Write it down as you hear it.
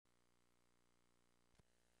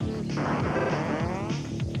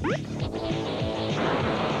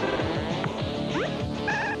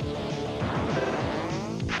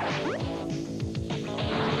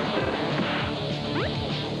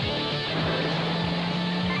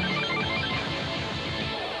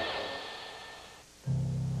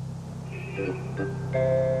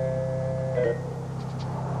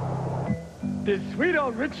This sweet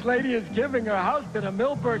old rich lady is giving her house to the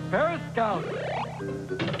Millburg Bear Scouts.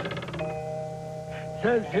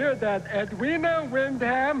 Says here that Edwina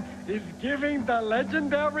Windham is giving the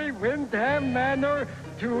legendary Windham Manor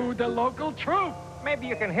to the local troop. Maybe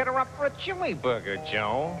you can hit her up for a chili burger,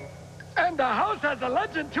 Joe. And the house has a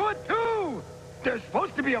legend to it, too. There's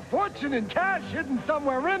supposed to be a fortune in cash hidden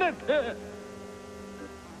somewhere in it.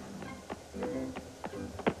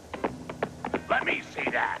 Let me see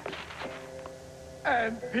that.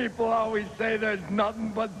 And people always say there's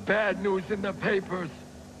nothing but bad news in the papers.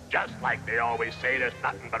 Just like they always say there's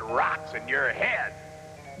nothing but rocks in your head.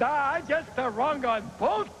 Nah, I guess they're wrong on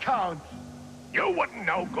both counts. You wouldn't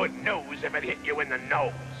know good news if it hit you in the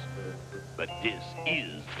nose. But this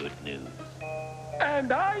is good news.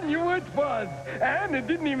 And I knew it was. And it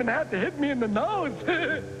didn't even have to hit me in the nose.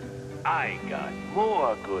 I got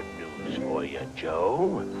more good news for you,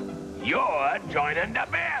 Joe. You're joining the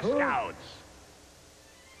Bear Scouts.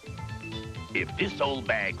 If this old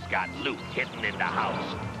bag's got loot hidden in the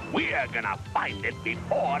house, we're gonna find it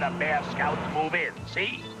before the Bear Scouts move in,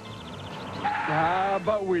 see?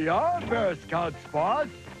 But we are Bear Scouts, boss.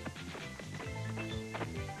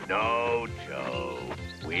 No, Joe.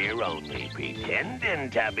 We're only pretending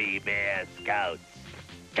to be Bear Scouts.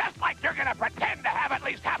 Just like you're gonna pretend to have at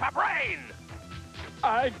least half a brain.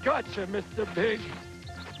 I gotcha, Mr. Big.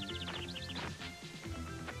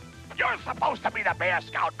 You're supposed to be the Bear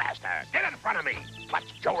Scout master. Get in front of me.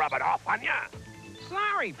 Let's Joe rub it off on ya.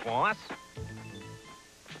 Sorry, boss.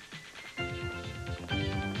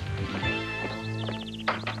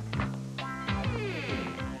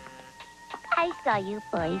 I saw you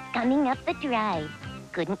boys coming up the drive.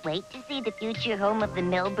 Couldn't wait to see the future home of the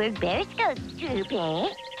Millburg Bear Scouts troop, eh?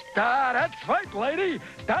 That's right, lady.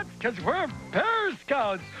 That's because we're Bear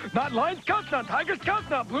Scouts. Not Lion Scouts, not Tiger Scouts,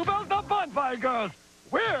 not Bluebells, not Bonfire Girls.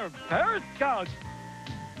 We're Bear Scouts.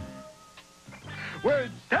 We're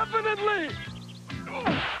definitely...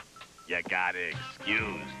 You gotta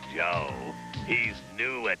excuse Joe. He's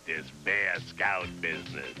new at this Bear Scout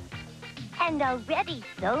business. And already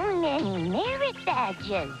so many merit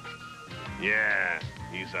badges. Yeah,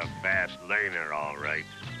 he's a fast learner, all right.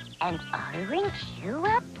 And aren't you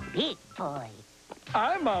a big boy?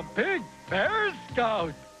 I'm a big Bear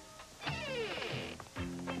Scout.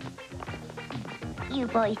 You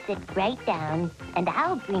boys sit right down, and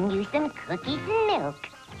I'll bring you some cookies and milk.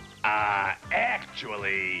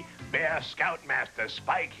 Actually, Bear Scoutmaster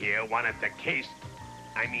Spike here wanted to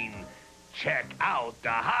check out the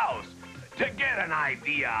house to get an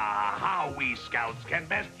idea how we Scouts can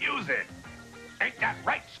best use it. Ain't that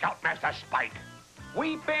right, Scoutmaster Spike?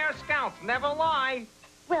 We Bear Scouts never lie.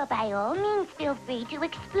 Well, by all means, feel free to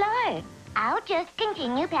explore. I'll just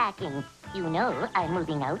continue packing. You know I'm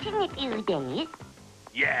moving out in a few days.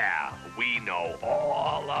 Yeah, we know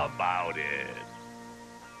all about it.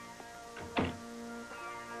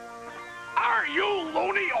 Are you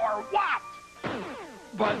loony or what?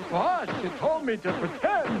 But, boss, you told me to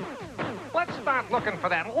pretend. Let's start looking for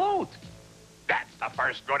that loot. That's the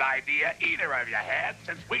first good idea either of you had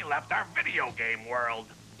since we left our video game world.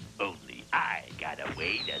 Only I got a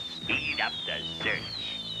way to speed up the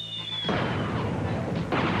search.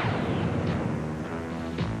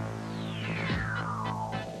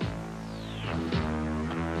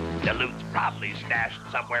 The loot's probably stashed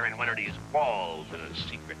somewhere in one of these walls in a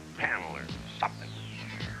secret panel or something.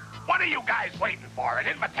 What are you guys waiting for, an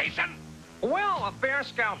invitation? Well, a Bear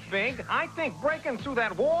Scout Big, I think breaking through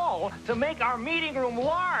that wall to make our meeting room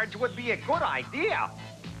large would be a good idea.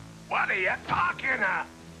 What are you talking of?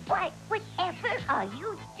 Whatever are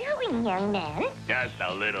you doing, young man? Just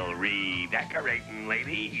a little redecorating,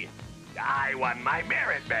 lady. I won my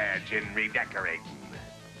merit badge in redecorating.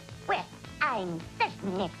 Well, I'm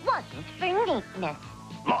certain it wasn't for neatness.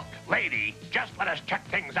 Look, lady, just let us check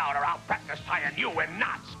things out or I'll practice tying you in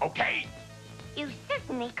knots, okay? You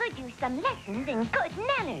certainly could use some lessons in good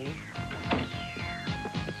manners.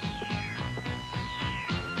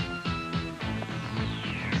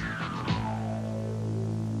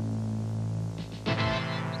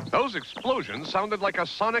 Those explosions sounded like a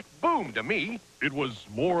sonic boom to me. It was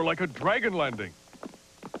more like a dragon landing.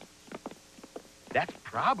 That's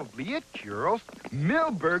probably it, Kuros.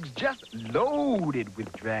 Millburg's just loaded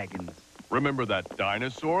with dragons. Remember that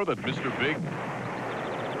dinosaur that Mr. Big?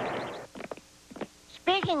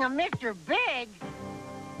 Speaking of Mr. Big...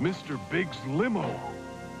 Mr. Big's limo.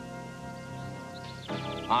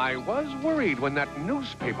 I was worried when that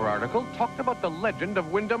newspaper article talked about the legend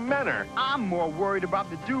of Windham Manor. I'm more worried about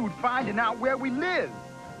the dude finding out where we live.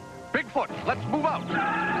 Bigfoot, let's move out.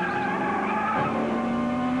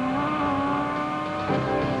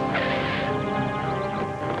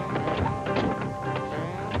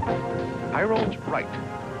 Tyrone right.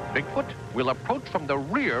 Bigfoot will approach from the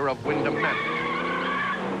rear of Wyndham Manor.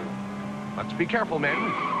 Let's be careful, men.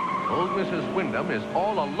 Old Mrs. Wyndham is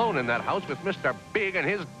all alone in that house with Mr. Big and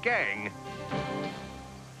his gang.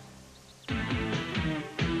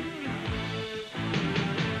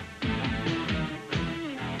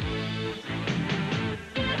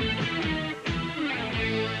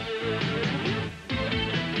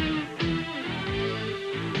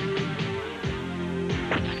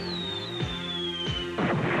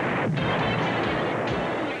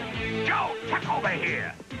 Joe, check over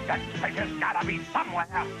here. That treasure's gotta be somewhere.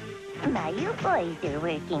 My, you boys are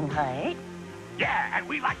working hard. Yeah, and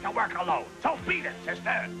we like to work alone. So beat it,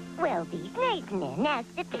 sister. Well, these nice men asked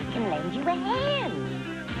if they can lend you a hand.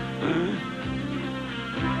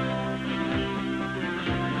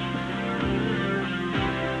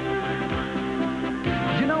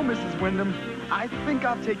 You know, Mrs. Wyndham, I think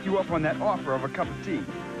I'll take you up on that offer of a cup of tea.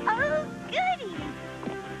 Oh, goody!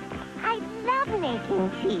 I love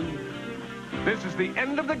making tea. This is the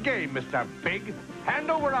end of the game, Mr. Big.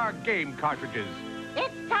 Hand over our game cartridges.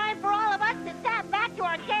 It's time for all of us to step back to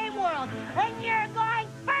our game world. And you're going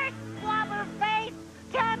first, Blubberface.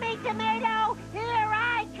 Tommy Tomato, here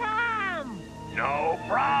I come. No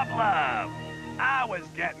problem. I was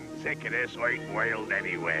getting sick of this waiting world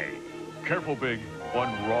anyway. Careful, Big.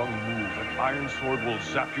 One wrong move, and Iron Sword will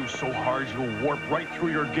zap you so hard you'll warp right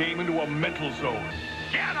through your game into a mental zone.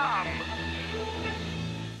 Get 'em!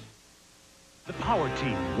 The Power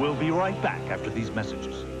Team will be right back after these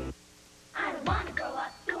messages. I don't want to grow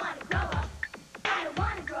up, don't want to grow up. I don't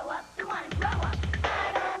want to grow up, don't want to grow up.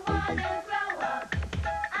 I don't want to grow up.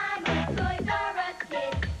 I'm a Toys R Us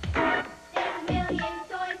kid. There's a million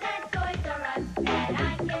toys at Toys R Us that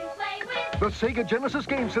I can play with. The Sega Genesis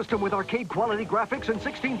game system with arcade-quality graphics and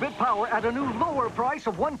 16-bit power at a new lower price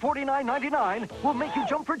of $149.99 will make you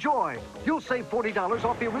jump for joy. You'll save $40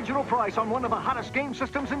 off the original price on one of the hottest game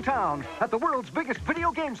systems in town at the world's biggest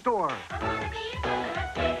video game store. I want to be a Toys R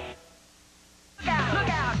Us kid. Look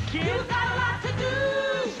out, kids. You've got a lot to do.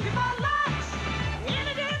 Give on lots.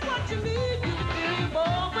 Anything's what you need. You can do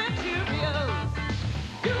more with Cheerios.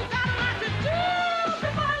 You've got a lot to do.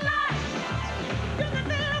 Give on lots. You can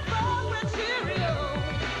do more with Cheerios.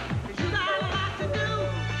 You got a lot to do.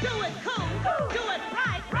 Do it cool. Do it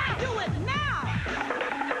right. Do it now.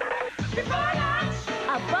 Before lunch.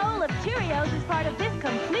 A bowl of Cheerios is part of this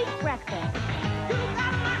complete breakfast. You've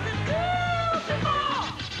got a lot to do. Before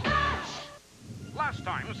lunch. Last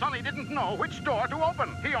time, Sonny didn't know which door to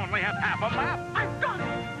open. He only had half a map. I've done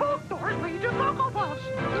it. Both doors lead to Cocoa Puffs.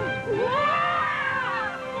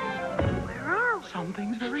 Where are we?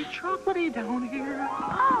 Something's very chocolatey down here.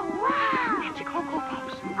 Oh, wow. It's Cocoa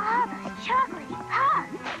Puffs. All those chocolatey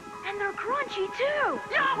puffs. And they're crunchy, too.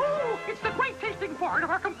 Yahoo! It's the great tasting part of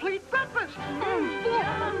our complete breakfast.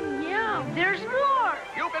 Yum, yum. There's more.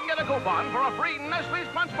 You can get a coupon for a free Nestle's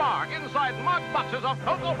Punch Bar inside marked boxes of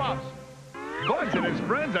Cocoa Puffs. Bugs and his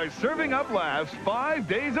friends are serving up laughs 5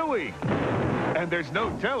 days a week. And there's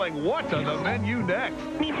no telling what's on the menu next.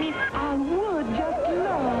 I would just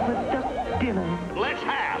love a duck dinner. Let's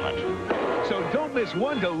have it. So don't miss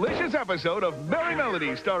one delicious episode of Merry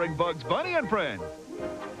Melodies starring Bugs Bunny and friends.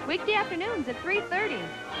 Weekday afternoons at 3:30.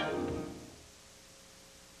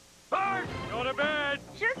 Bart, go to bed.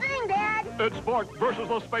 Sure thing, Dad. It's Bart versus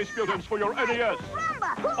the Space Mutants for your NES.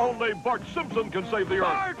 Rumba. Only Bart Simpson can save the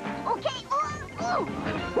Earth. Okay. Ooh.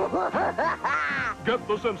 Get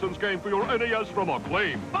the Simpsons game for your NES from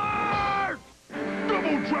Acclaim. Bart!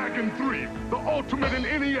 Double Dragon 3, the ultimate in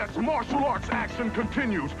NES martial arts action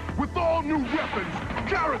continues with all new weapons,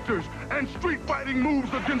 characters, and street fighting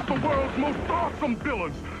moves against the world's most awesome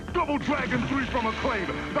villains. Double Dragon 3 from Acclaim.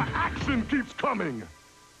 The action keeps coming.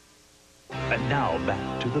 And now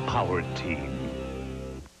back to the Power Team.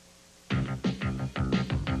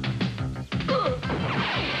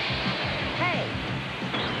 Hey.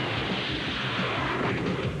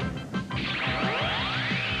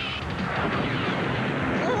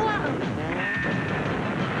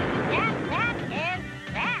 That and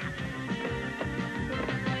that.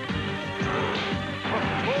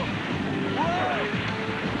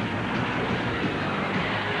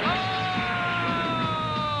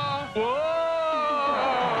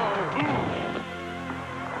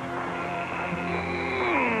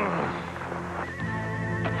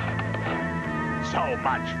 So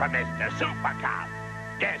much for Mr. Super Cop.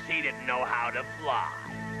 Guess he didn't know how to fly.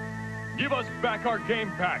 Give us back our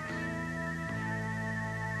game packs.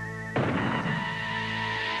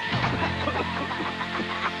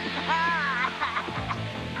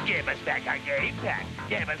 Give us back our game packs.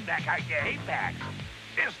 Give us back our game packs.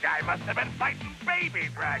 This guy must have been fighting baby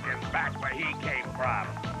dragons back where he came from.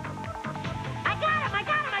 I got him! I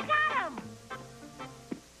got him! I got him!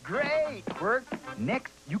 Great, Bert.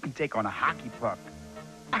 Next, you can take on a hockey puck.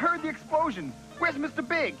 I heard the explosion. Where's Mr.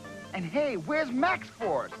 Big? And hey, where's Max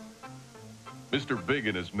Force? Mr. Big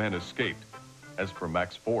and his men escaped. As for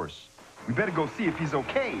Max Force... We better go see if he's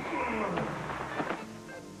okay.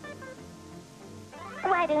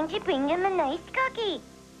 Why don't you bring him a nice cookie?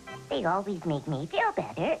 They always make me feel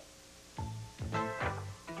better.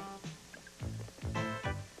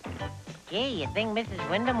 Gee, you think Mrs.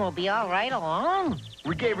 Wyndham will be all right alone?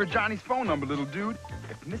 We gave her Johnny's phone number, little dude.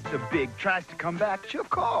 If Mr. Big tries to come back, she'll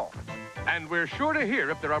call. And we're sure to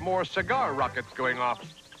hear if there are more cigar rockets going off.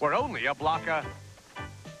 We're only a block of...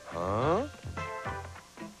 Huh?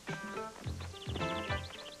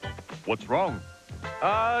 What's wrong?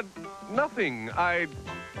 Nothing. I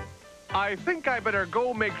think I better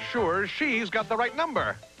go make sure she's got the right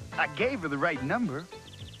number. I gave her the right number.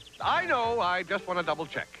 I know. I just want to double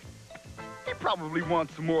check. They probably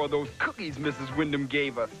want some more of those cookies Mrs. Wyndham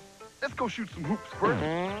gave us. Let's go shoot some hoops first.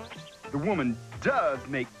 The woman does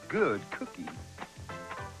make good cookies.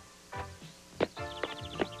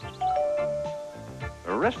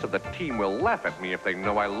 The rest of the team will laugh at me if they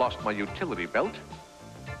know I lost my utility belt.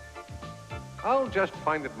 I'll just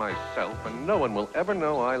find it myself, and no one will ever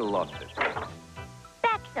know I lost it.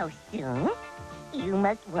 Back so soon? You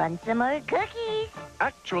must want some more cookies.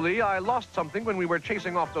 Actually, I lost something when we were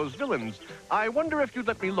chasing off those villains. I wonder if you'd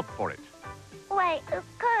let me look for it. Why, of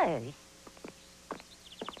course.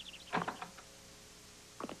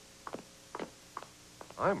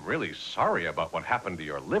 I'm really sorry about what happened to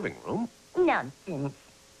your living room. Nonsense.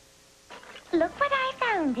 Look what I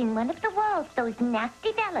found in one of the walls those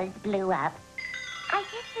nasty fellas blew up. I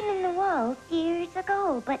hid them in the wall years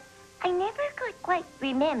ago, but I never could quite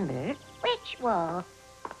remember which wall.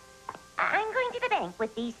 I'm going to the bank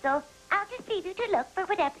with these, so I'll just leave you to look for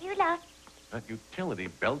whatever you lost. That utility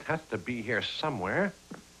belt has to be here somewhere.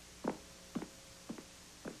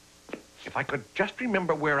 If I could just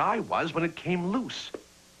remember where I was when it came loose.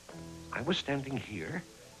 I was standing here.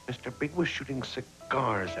 Mr. Big was shooting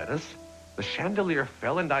cigars at us. The chandelier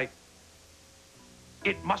fell, and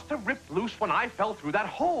it must have ripped loose when I fell through that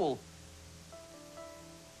hole.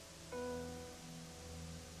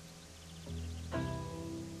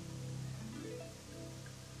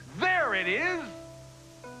 There it is!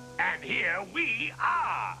 And here we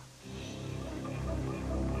are!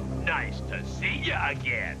 Nice to see you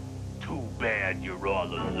again. Too bad you're all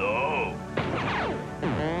alone.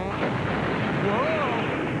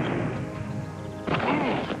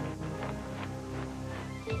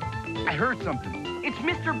 I heard something. It's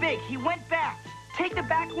Mr. Big. He went back. Take the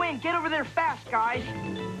back wing. Get over there fast, guys.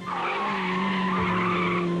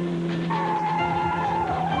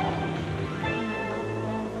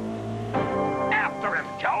 After him,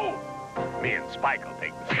 Joe! Me and Spike will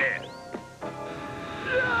take the stairs.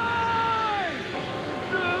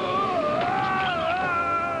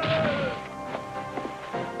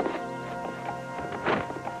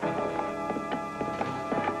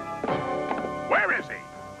 Where is he?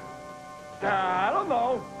 I don't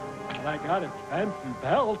know. But I got his fancy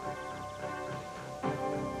belt.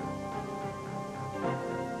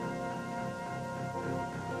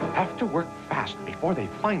 Have to work fast before they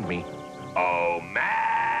find me. Oh,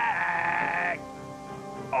 Max!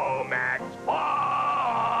 Oh, Max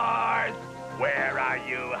Force! Where are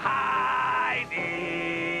you hiding?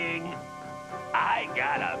 I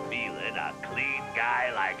got a feeling a clean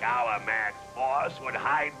guy like our Max Force would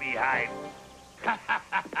hide behind...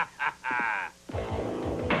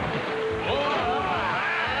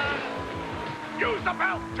 Use the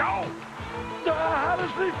belt, Joe! How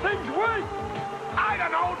does these things work? I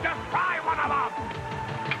don't know, just try one of them!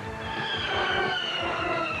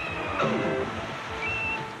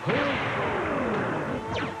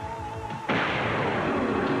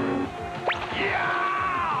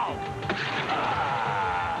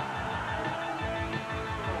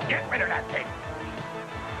 Get rid of that thing!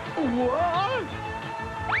 What?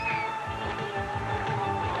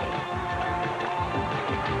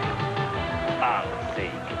 I'll say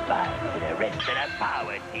goodbye to the rest of the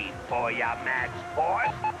power team for ya, Max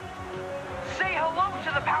Force. Say hello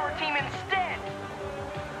to the power team instead.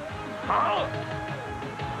 Huh?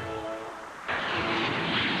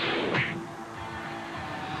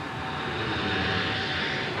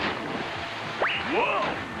 Whoa!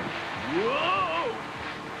 Whoa!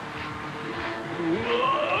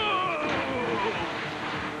 Whoa!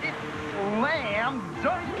 It's slam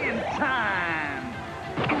dunking time.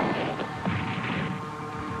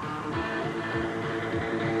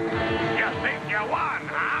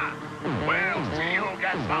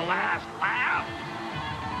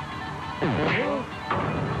 So,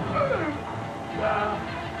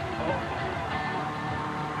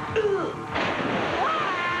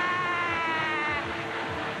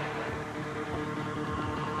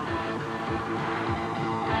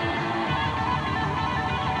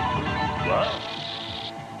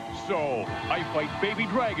 I fight baby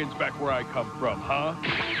dragons back where I come from, huh?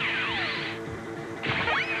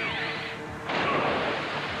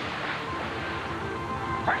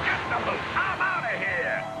 Forget the loot. I'm out of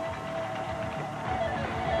here.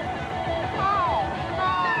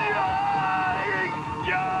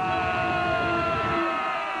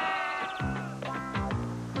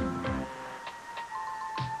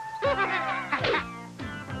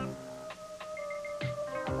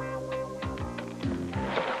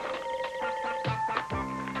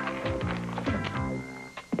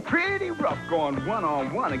 Pretty rough going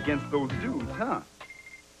one-on-one against those dudes, huh?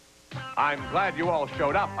 I'm glad you all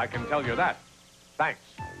showed up, I can tell you that. Thanks.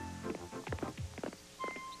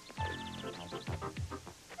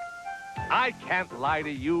 I can't lie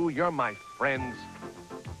to you, you're my friends.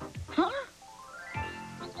 Huh?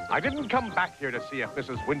 I didn't come back here to see if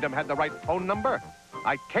Mrs. Wyndham had the right phone number.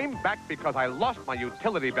 I came back because I lost my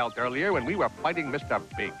utility belt earlier when we were fighting Mr.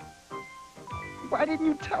 Big. Why didn't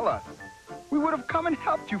you tell us? We would have come and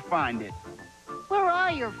helped you find it. We're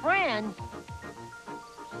all your friends.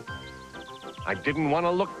 I didn't want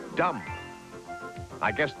to look dumb.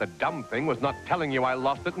 I guess the dumb thing was not telling you I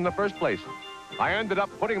lost it in the first place. I ended up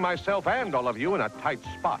putting myself and all of you in a tight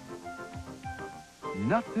spot.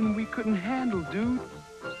 Nothing we couldn't handle, dude.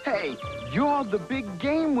 Hey, you're the big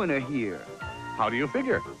game winner here. How do you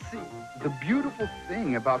figure? See, the beautiful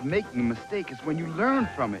thing about making a mistake is when you learn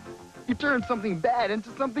from it. You turn something bad into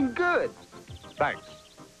something good. Thanks.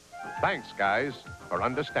 Thanks, guys, for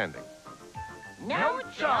understanding. No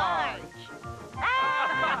charge.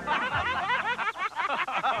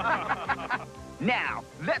 Now,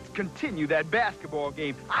 let's continue that basketball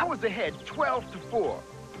game. I was ahead 12-4.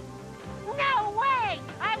 No way!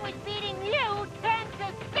 I was beating you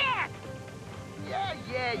 10-6.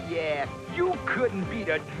 Yeah. You couldn't beat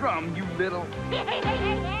a drum, you little...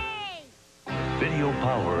 Video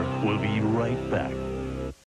Power will be right back.